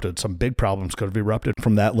have erupted. Some big problems could have erupted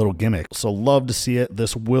from that little gimmick. So love to see it.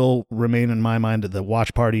 This will remain in my mind. The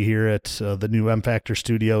watch party here at the new M Factor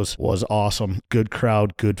Studios was awesome. Good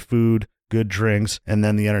crowd, good food, good drinks, and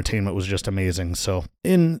then the entertainment was just amazing. So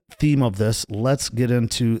in theme of this, let's get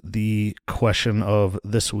into the question of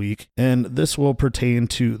this week, and this will pertain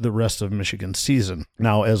to the rest of Michigan's season.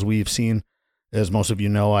 Now, as we've seen, as most of you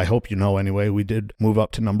know, I hope you know anyway, we did move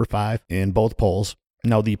up to number 5 in both polls.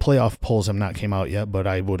 Now, the playoff polls have not came out yet, but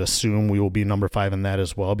I would assume we will be number 5 in that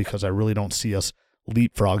as well, because I really don't see us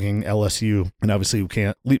leapfrogging LSU, and obviously we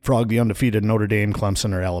can't leapfrog the undefeated Notre Dame,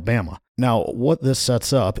 Clemson, or Alabama. Now, what this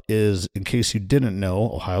sets up is, in case you didn't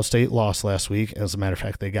know, Ohio State lost last week. As a matter of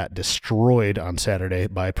fact, they got destroyed on Saturday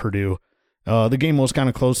by Purdue. The game was kind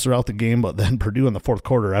of close throughout the game, but then Purdue in the fourth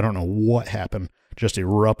quarter, I don't know what happened, just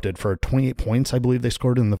erupted for 28 points, I believe they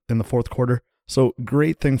scored in the fourth quarter. So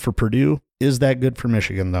great thing for Purdue. Is that good for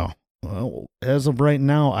Michigan, though? Well, as of right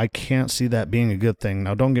now, I can't see that being a good thing.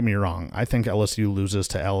 Now, don't get me wrong. I think LSU loses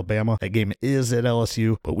to Alabama. That game is at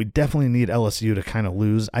LSU, but we definitely need LSU to kind of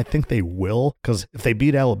lose. I think they will, because if they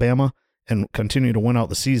beat Alabama and continue to win out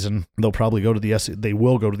the season, they'll probably go to they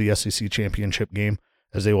will go to the SEC championship game,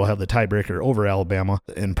 as they will have the tiebreaker over Alabama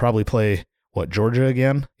and probably play Georgia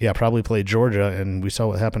again? Yeah, probably play Georgia, and we saw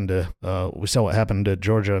what happened to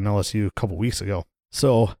Georgia and LSU a couple weeks ago.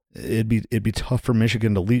 So it'd be tough for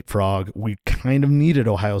Michigan to leapfrog. We kind of needed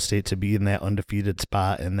Ohio State to be in that undefeated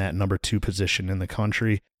spot in that number 2 position in the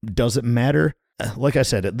country. Does it matter? Like I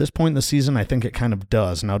said, at this point in the season, I think it kind of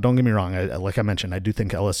does. Now, don't get me wrong. Like I mentioned, I do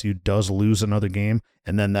think LSU does lose another game,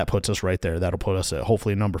 and then that puts us right there. That'll put us at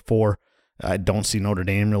hopefully number 4. I don't see Notre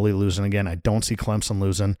Dame really losing again. I don't see Clemson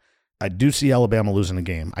losing. I do see Alabama losing a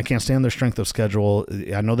game. I can't stand their strength of schedule.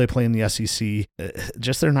 I know they play in the SEC.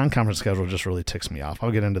 Just their non-conference schedule just really ticks me off.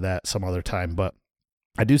 I'll get into that some other time, but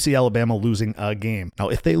I do see Alabama losing a game. Now,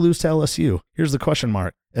 if they lose to LSU, here's the question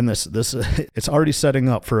mark. And this it's already setting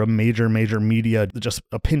up for a major media, just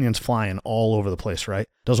opinions flying all over the place, right?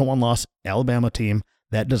 Does a one-loss Alabama team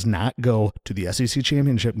that does not go to the SEC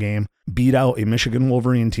championship game beat out a Michigan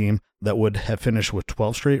Wolverine team that would have finished with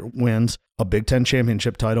 12 straight wins, a Big Ten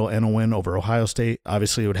championship title, and a win over Ohio State.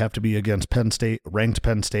 Obviously, it would have to be against Penn State, ranked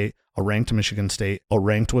Penn State, a ranked Michigan State, a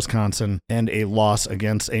ranked Wisconsin, and a loss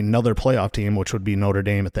against another playoff team, which would be Notre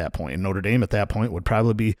Dame at that point. And Notre Dame at that point would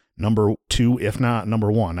probably be number 2, if not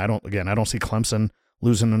number 1. I don't see Clemson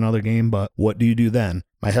losing another game, but what do you do then?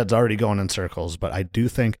 My head's already going in circles, but I do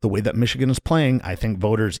think the way that Michigan is playing, I think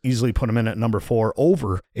voters easily put them in at number 4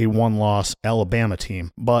 over a one-loss Alabama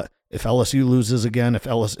team. But if LSU loses again, if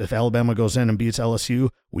Alabama goes in and beats LSU,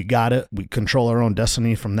 we got it. We control our own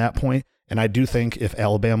destiny from that point. And I do think if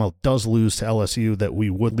Alabama does lose to LSU, that we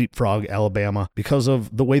would leapfrog Alabama because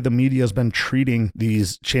of the way the media has been treating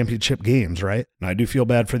these championship games, right? And I do feel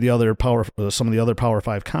bad for some of the other Power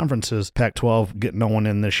 5 conferences. Pac-12 get no one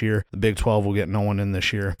in this year. The Big 12 will get no one in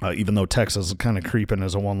this year, even though Texas is kind of creeping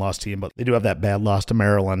as a one-loss team. But they do have that bad loss to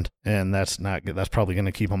Maryland, and that's probably going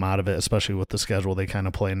to keep them out of it, especially with the schedule they kind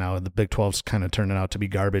of play now. The Big 12's kind of turning out to be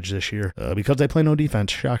garbage this year because they play no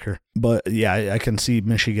defense. Shocker. But yeah, I can see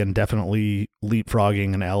Michigan definitely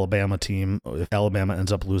leapfrogging an Alabama team if Alabama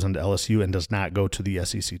ends up losing to LSU and does not go to the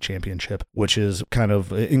SEC championship, which is kind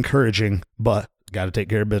of encouraging, but got to take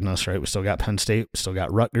care of business, right? We still got Penn State. We still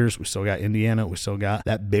got Rutgers. We still got Indiana. We still got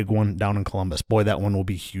that big one down in Columbus. Boy, that one will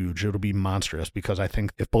be huge. It'll be monstrous because I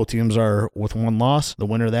think if both teams are with one loss, the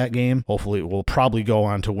winner of that game, hopefully will probably go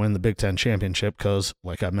on to win the Big Ten championship because,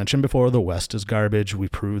 like I mentioned before, the West is garbage. We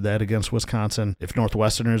proved that against Wisconsin. If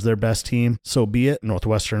Northwestern is their best team, so be it.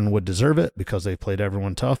 Northwestern would deserve it because they played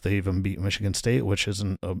everyone tough. They even beat Michigan State, which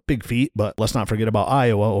isn't a big feat, but let's not forget about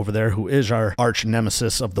Iowa over there, who is our arch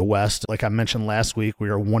nemesis of the West. Like I mentioned last week, we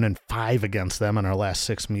are 1-5 against them in our last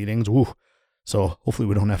 6 meetings. Woo. So hopefully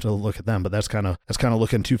we don't have to look at them, but that's kind of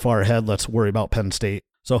looking too far ahead. Let's worry about Penn State.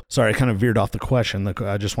 So sorry, I kind of veered off the question.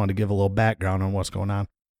 I just wanted to give a little background on what's going on.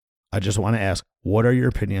 I just want to ask, what are your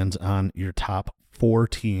opinions on your top 4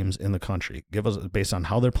 teams in the country? Give us based on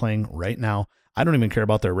how they're playing right now. I don't even care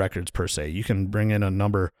about their records per se. You can bring in a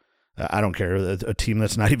number. I don't care, a team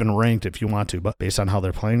that's not even ranked if you want to, but based on how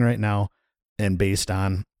they're playing right now and based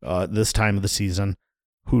on this time of the season,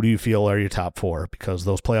 who do you feel are your top 4? Because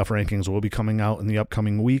those playoff rankings will be coming out in the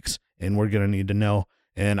upcoming weeks, and we're going to need to know.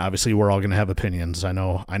 And obviously, we're all going to have opinions. I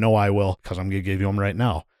know I will, because I'm going to give you them right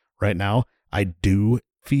now. Right now, I do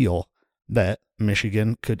feel that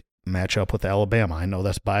Michigan could match up with Alabama. I know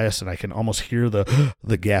that's biased, and I can almost hear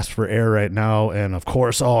the gasp for air right now. And of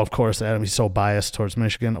course, Adam, he's so biased towards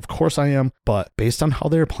Michigan. Of course I am. But based on how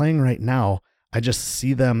they're playing right now, I just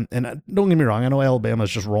see them, and don't get me wrong, I know Alabama's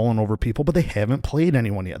just rolling over people, but they haven't played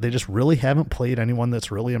anyone yet. They just really haven't played anyone that's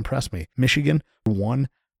really impressed me. Michigan, 1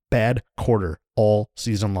 bad quarter all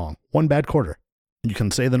season long. 1 bad quarter. You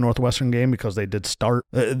can say the Northwestern game because they didn't start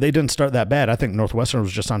that bad. I think Northwestern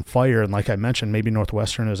was just on fire, and like I mentioned, maybe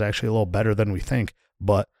Northwestern is actually a little better than we think,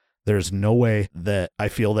 but there's no way that I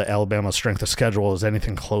feel that Alabama's strength of schedule is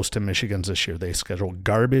anything close to Michigan's this year. They schedule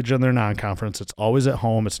garbage in their non-conference. It's always at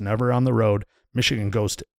home. It's never on the road. Michigan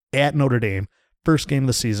goes at Notre Dame, first game of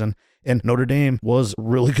the season, and Notre Dame was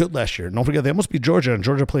really good last year. Don't forget, they almost beat Georgia, and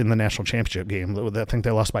Georgia played in the national championship game. I think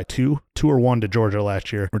they lost by 2 or 1 to Georgia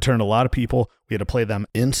last year. Returned a lot of people. We had to play them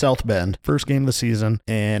in South Bend, first game of the season,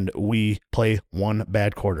 and we play 1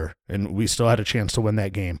 bad quarter, and we still had a chance to win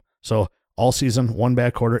that game. So all season, 1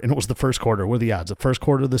 bad quarter, and it was the first quarter. What are the odds? The first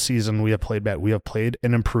quarter of the season, we have played bad. We have played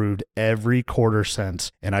and improved every quarter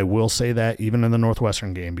since, and I will say that even in the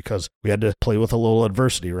Northwestern game because we had to play with a little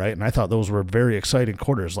adversity, right? And I thought those were very exciting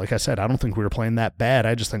quarters. Like I said, I don't think we were playing that bad.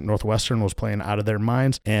 I just think Northwestern was playing out of their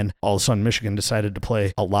minds, and all of a sudden Michigan decided to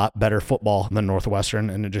play a lot better football than Northwestern,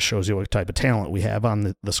 and it just shows you what type of talent we have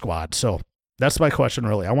on the squad. So that's my question,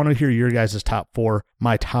 really. I want to hear your guys' top 4.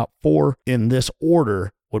 My top 4 in this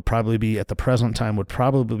order would probably be, at the present time, would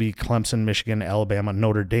probably be Clemson, Michigan, Alabama,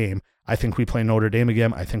 Notre Dame. I think we play Notre Dame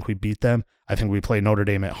again. I think we beat them. I think we play Notre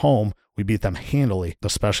Dame at home. We beat them handily,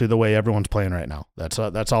 especially the way everyone's playing right now. That's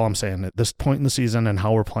all I'm saying. At this point in the season and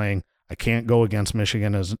how we're playing, I can't go against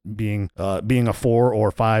Michigan as being a 4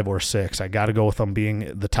 or 5 or 6. I got to go with them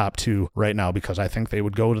being the top 2 right now because I think they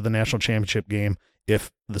would go to the national championship game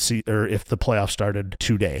if the playoffs started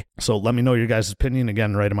today. So let me know your guys' opinion.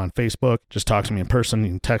 Again, write them on Facebook. Just talk to me in person.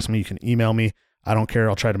 You can text me. You can email me. I don't care.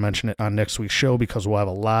 I'll try to mention it on next week's show because we'll have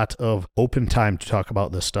a lot of open time to talk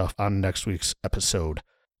about this stuff on next week's episode.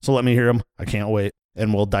 So let me hear them. I can't wait.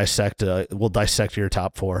 And we'll dissect your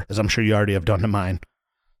top 4, as I'm sure you already have done to mine.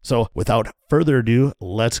 So without further ado,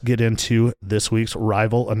 let's get into this week's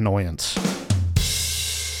rival annoyance.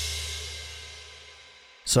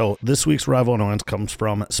 So this week's rival annoyance comes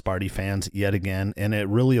from Sparty fans yet again, and it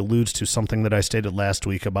really alludes to something that I stated last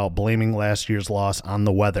week about blaming last year's loss on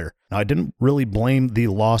the weather. Now, I didn't really blame the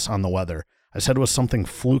loss on the weather. I said it was something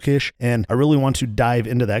flukish, and I really want to dive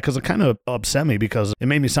into that because it kind of upset me because it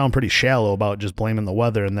made me sound pretty shallow about just blaming the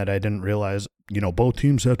weather and that I didn't realize, both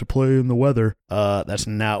teams have to play in the weather. That's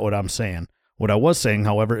not what I'm saying. What I was saying,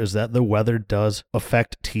 however, is that the weather does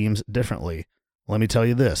affect teams differently. Let me tell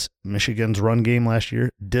you this. Michigan's run game last year,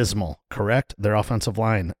 dismal, correct? Their offensive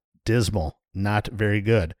line, dismal, not very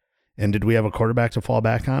good. And did we have a quarterback to fall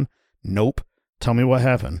back on? Nope. Tell me what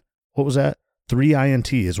happened. What was that? 3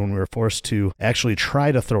 INTs when we were forced to actually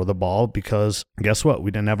try to throw the ball because guess what?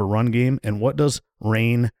 We didn't have a run game. And what does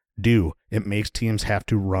rain do? It makes teams have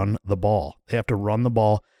to run the ball. They have to run the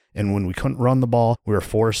ball. And when we couldn't run the ball, we were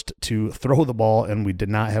forced to throw the ball, and we did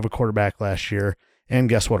not have a quarterback last year. And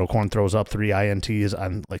guess what? O'Korn throws up 3 INTs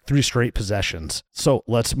on like 3 straight possessions. So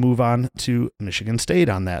let's move on to Michigan State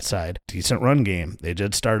on that side. Decent run game. They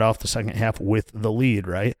did start off the second half with the lead,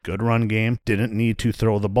 right? Good run game. Didn't need to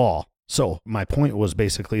throw the ball. So my point was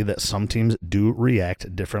basically that some teams do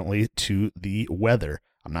react differently to the weather.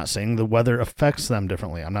 I'm not saying the weather affects them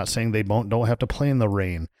differently. I'm not saying they don't have to play in the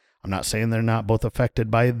rain. I'm not saying they're not both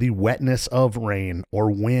affected by the wetness of rain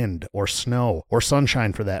or wind or snow or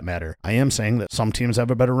sunshine for that matter. I am saying that some teams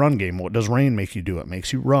have a better run game. What does rain make you do? It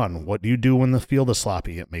makes you run. What do you do when the field is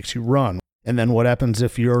sloppy? It makes you run. And then what happens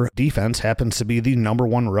if your defense happens to be the number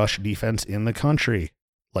 1 rush defense in the country?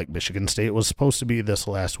 Like Michigan State was supposed to be this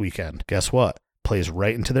last weekend. Guess what? Plays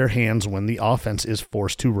right into their hands when the offense is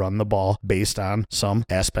forced to run the ball based on some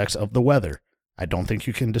aspects of the weather. I don't think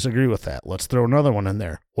you can disagree with that. Let's throw another one in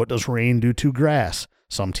there. What does rain do to grass?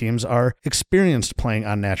 Some teams are experienced playing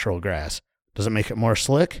on natural grass. Does it make it more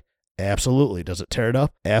slick? Absolutely. Does it tear it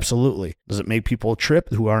up? Absolutely. Does it make people trip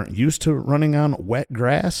who aren't used to running on wet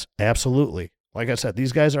grass? Absolutely. Like I said,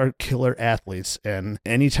 these guys are killer athletes, and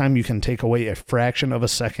anytime you can take away a fraction of a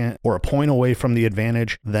second or a point away from the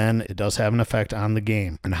advantage, then it does have an effect on the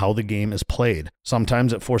game and how the game is played.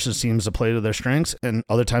 Sometimes it forces teams to play to their strengths, and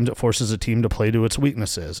other times it forces a team to play to its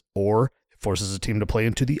weaknesses, or it forces a team to play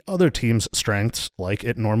into the other team's strengths like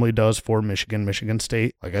it normally does for Michigan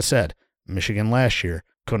State. Like I said, Michigan last year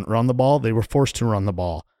couldn't run the ball. They were forced to run the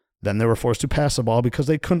ball. Then they were forced to pass the ball because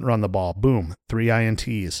they couldn't run the ball. Boom, 3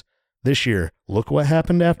 INTs. This year, look what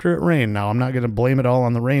happened after it rained. Now, I'm not going to blame it all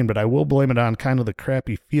on the rain, but I will blame it on kind of the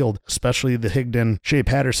crappy field, especially the Higdon-Shea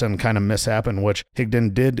Patterson kind of mishap in which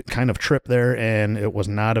Higdon did kind of trip there, and it was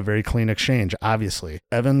not a very clean exchange, obviously.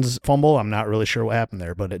 Evans' fumble, I'm not really sure what happened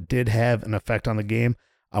there, but it did have an effect on the game.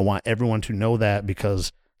 I want everyone to know that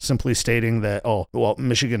because simply stating that,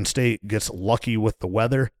 Michigan State gets lucky with the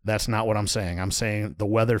weather, that's not what I'm saying. I'm saying the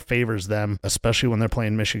weather favors them, especially when they're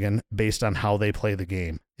playing Michigan, based on how they play the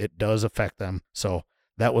game. It does affect them. So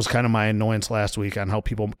that was kind of my annoyance last week on how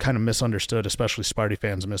people kind of misunderstood, especially Sparty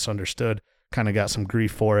fans misunderstood, kind of got some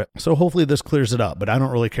grief for it. So hopefully this clears it up, but I don't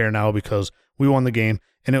really care now because we won the game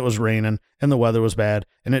and it was raining and the weather was bad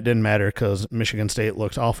and it didn't matter because Michigan State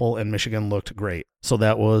looked awful and Michigan looked great. So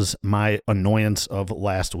that was my annoyance of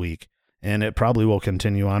last week. And it probably will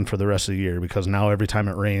continue on for the rest of the year because now every time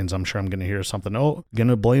it rains, I'm sure I'm going to hear something. Oh, going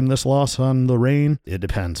to blame this loss on the rain? It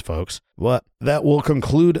depends, folks. But that will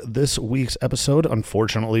conclude this week's episode.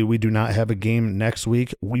 Unfortunately, we do not have a game next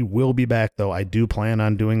week. We will be back, though. I do plan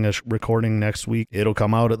on doing a recording next week. It'll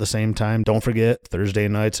come out at the same time. Don't forget, Thursday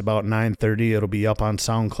nights about 9:30. It'll be up on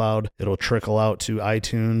SoundCloud. It'll trickle out to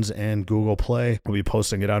iTunes and Google Play. We'll be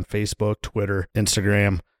posting it on Facebook, Twitter,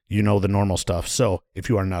 Instagram. You know the normal stuff. So if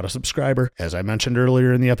you are not a subscriber, as I mentioned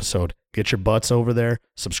earlier in the episode, get your butts over there,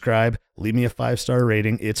 subscribe, leave me a 5-star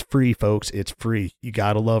rating. It's free, folks. It's free. You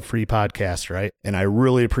got to love free podcasts, right? And I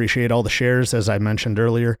really appreciate all the shares, as I mentioned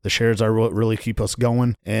earlier. The shares are what really keep us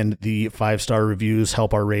going, and the 5-star reviews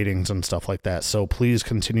help our ratings and stuff like that. So please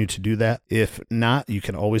continue to do that. If not, you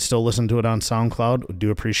can always still listen to it on SoundCloud. We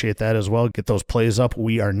do appreciate that as well. Get those plays up.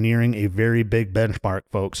 We are nearing a very big benchmark,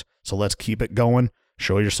 folks. So let's keep it going.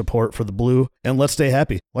 Show your support for the blue, and let's stay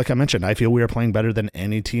happy. Like I mentioned, I feel we are playing better than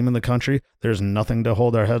any team in the country. There's nothing to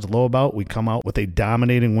hold our heads low about. We come out with a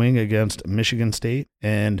dominating win against Michigan State,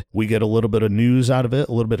 and we get a little bit of news out of it,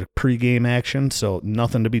 a little bit of pregame action, so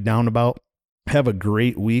nothing to be down about. Have a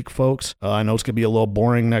great week, folks. I know it's going to be a little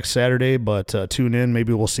boring next Saturday, but tune in.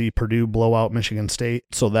 Maybe we'll see Purdue blow out Michigan State.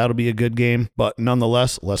 So that'll be a good game. But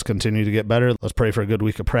nonetheless, let's continue to get better. Let's pray for a good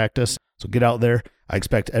week of practice. So get out there. I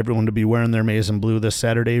expect everyone to be wearing their maize and blue this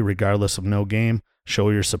Saturday, regardless of no game.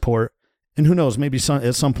 Show your support. And who knows, maybe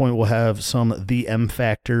at some point we'll have some The M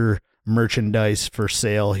Factor merchandise for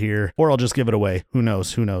sale here, or I'll just give it away. Who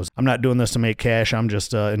knows? I'm not doing this to make cash. I'm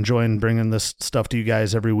just enjoying bringing this stuff to you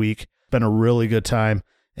guys every week. Been a really good time,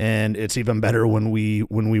 and it's even better when we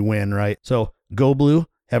win, right? So go blue.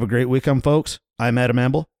 Have a great weekend, folks. I'm Adam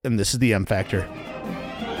Amble, and this is The M Factor.